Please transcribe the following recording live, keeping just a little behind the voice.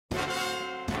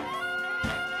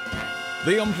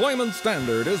The Employment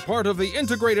Standard is part of the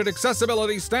Integrated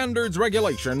Accessibility Standards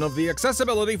Regulation of the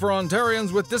Accessibility for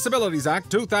Ontarians with Disabilities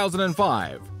Act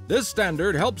 2005. This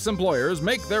standard helps employers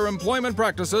make their employment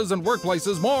practices and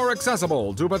workplaces more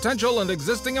accessible to potential and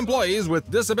existing employees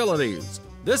with disabilities.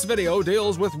 This video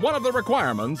deals with one of the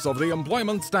requirements of the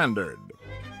Employment Standard.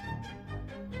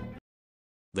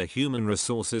 The Human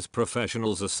Resources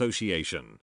Professionals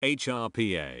Association,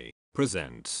 HRPA,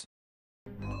 presents.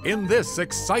 In this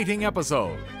exciting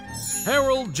episode,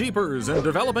 Harold Jeepers in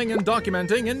developing and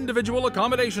documenting individual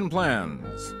accommodation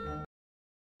plans.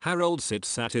 Harold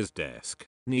sits at his desk,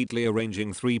 neatly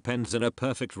arranging 3 pens in a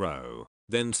perfect row,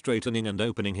 then straightening and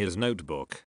opening his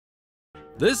notebook.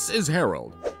 This is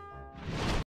Harold.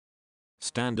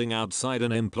 Standing outside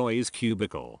an employee's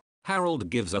cubicle, Harold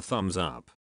gives a thumbs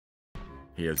up.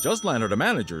 He has just landed a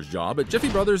manager's job at Jiffy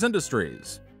Brothers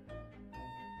Industries.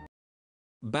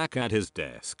 Back at his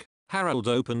desk, Harold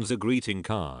opens a greeting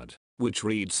card, which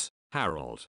reads,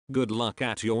 "Harold, good luck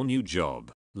at your new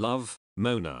job. Love,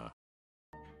 Mona."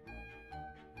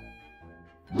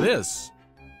 This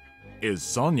is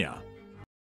Sonia.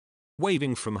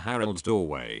 Waving from Harold's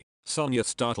doorway, Sonia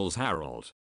startles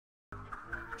Harold.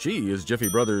 She is Jiffy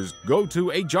Brothers' go-to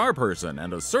HR person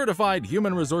and a certified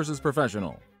human resources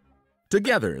professional.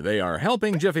 Together, they are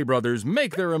helping Jiffy Brothers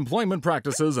make their employment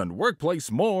practices and workplace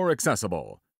more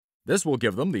accessible. This will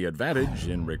give them the advantage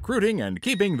in recruiting and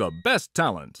keeping the best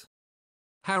talent.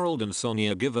 Harold and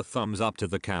Sonia give a thumbs up to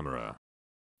the camera.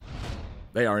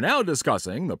 They are now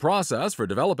discussing the process for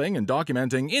developing and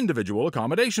documenting individual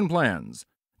accommodation plans.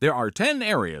 There are 10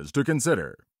 areas to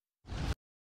consider.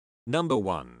 Number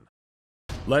 1.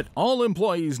 Let all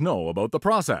employees know about the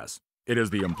process. It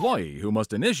is the employee who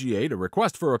must initiate a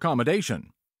request for accommodation.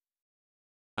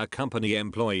 A company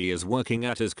employee is working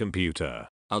at his computer.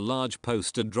 A large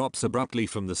poster drops abruptly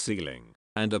from the ceiling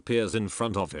and appears in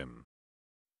front of him.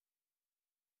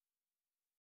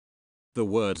 The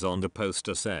words on the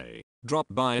poster say, "Drop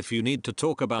by if you need to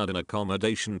talk about an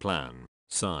accommodation plan."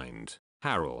 Signed,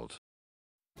 Harold.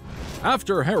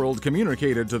 After Harold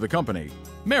communicated to the company,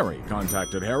 Mary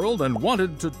contacted Harold and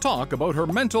wanted to talk about her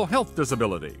mental health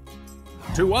disability.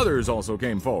 2 others also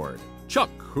came forward. Chuck,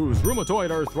 whose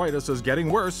rheumatoid arthritis is getting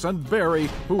worse, and Barry,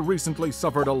 who recently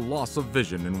suffered a loss of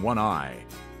vision in one eye.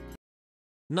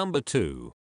 Number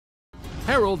 2.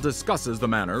 Harold discusses the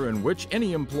manner in which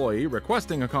any employee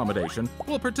requesting accommodation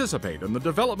will participate in the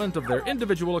development of their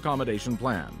individual accommodation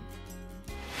plan.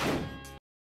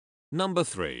 Number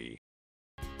 3.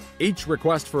 Each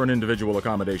request for an individual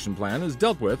accommodation plan is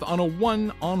dealt with on a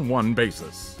one-on-one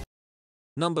basis.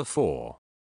 Number 4.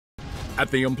 At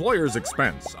the employer's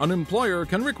expense, an employer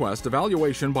can request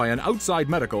evaluation by an outside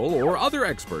medical or other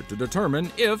expert to determine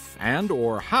if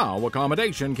and/or how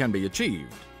accommodation can be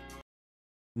achieved.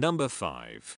 Number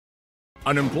 5.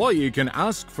 An employee can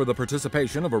ask for the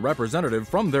participation of a representative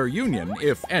from their union,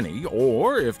 if any,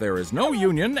 or if there is no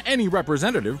union, any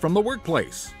representative from the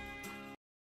workplace.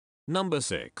 Number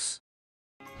 6.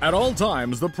 At all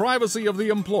times, the privacy of the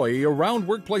employee around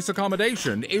workplace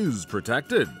accommodation is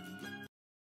protected.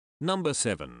 Number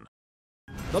 7.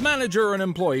 The manager and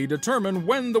employee determine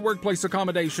when the workplace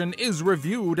accommodation is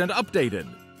reviewed and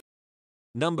updated.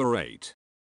 Number 8.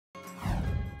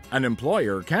 An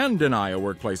employer can deny a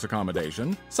workplace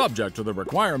accommodation, subject to the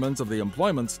requirements of the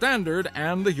Employment Standard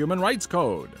and the Human Rights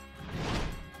Code.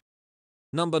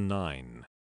 Number 9.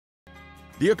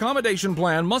 The accommodation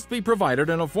plan must be provided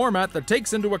in a format that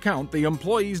takes into account the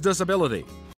employee's disability.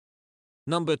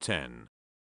 Number 10.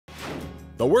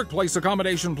 The workplace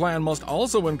accommodation plan must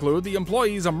also include the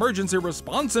employee's emergency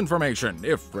response information,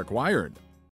 if required.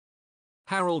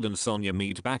 Harold and Sonia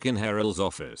meet back in Harold's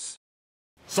office.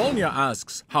 Sonia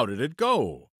asks, "How did it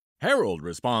go?" Harold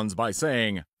responds by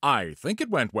saying, "I think it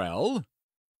went well."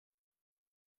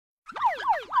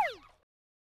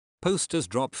 Posters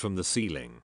drop from the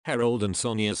ceiling. Harold and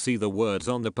Sonia see the words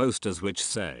on the posters which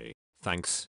say,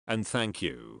 "Thanks" and "Thank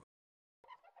you."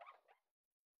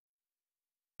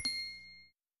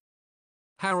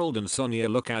 Harold and Sonia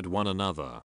look at one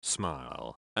another,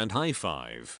 smile, and high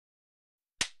five.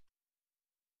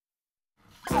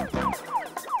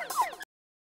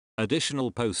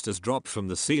 Additional posters drop from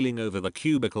the ceiling over the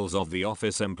cubicles of the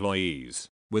office employees,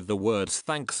 with the words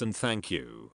 "Thanks" and "Thank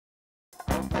you."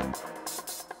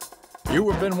 You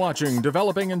have been watching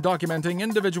Developing and Documenting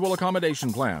Individual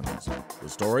Accommodation Plans. The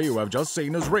story you have just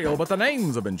seen is real, but the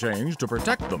names have been changed to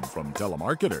protect them from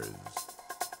telemarketers.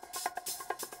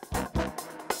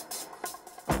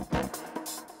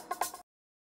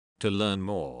 To learn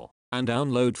more and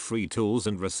download free tools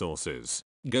and resources,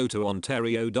 go to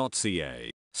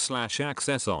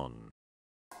ontario.ca/accesson.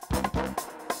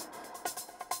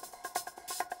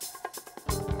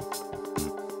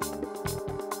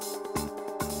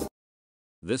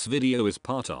 This video is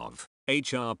part of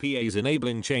HRPA's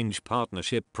Enabling Change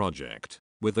Partnership project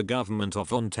with the Government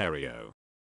of Ontario.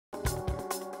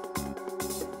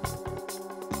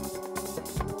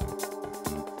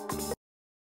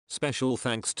 Special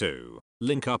thanks to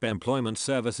Link Up Employment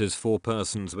Services for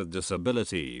Persons with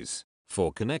Disabilities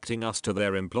for connecting us to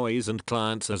their employees and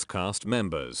clients as cast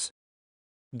members.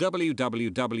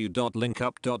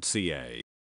 www.linkup.ca.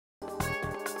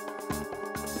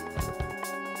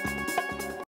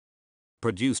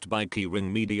 Produced by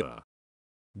Keyring Media.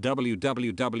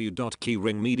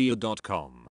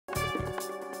 www.keyringmedia.com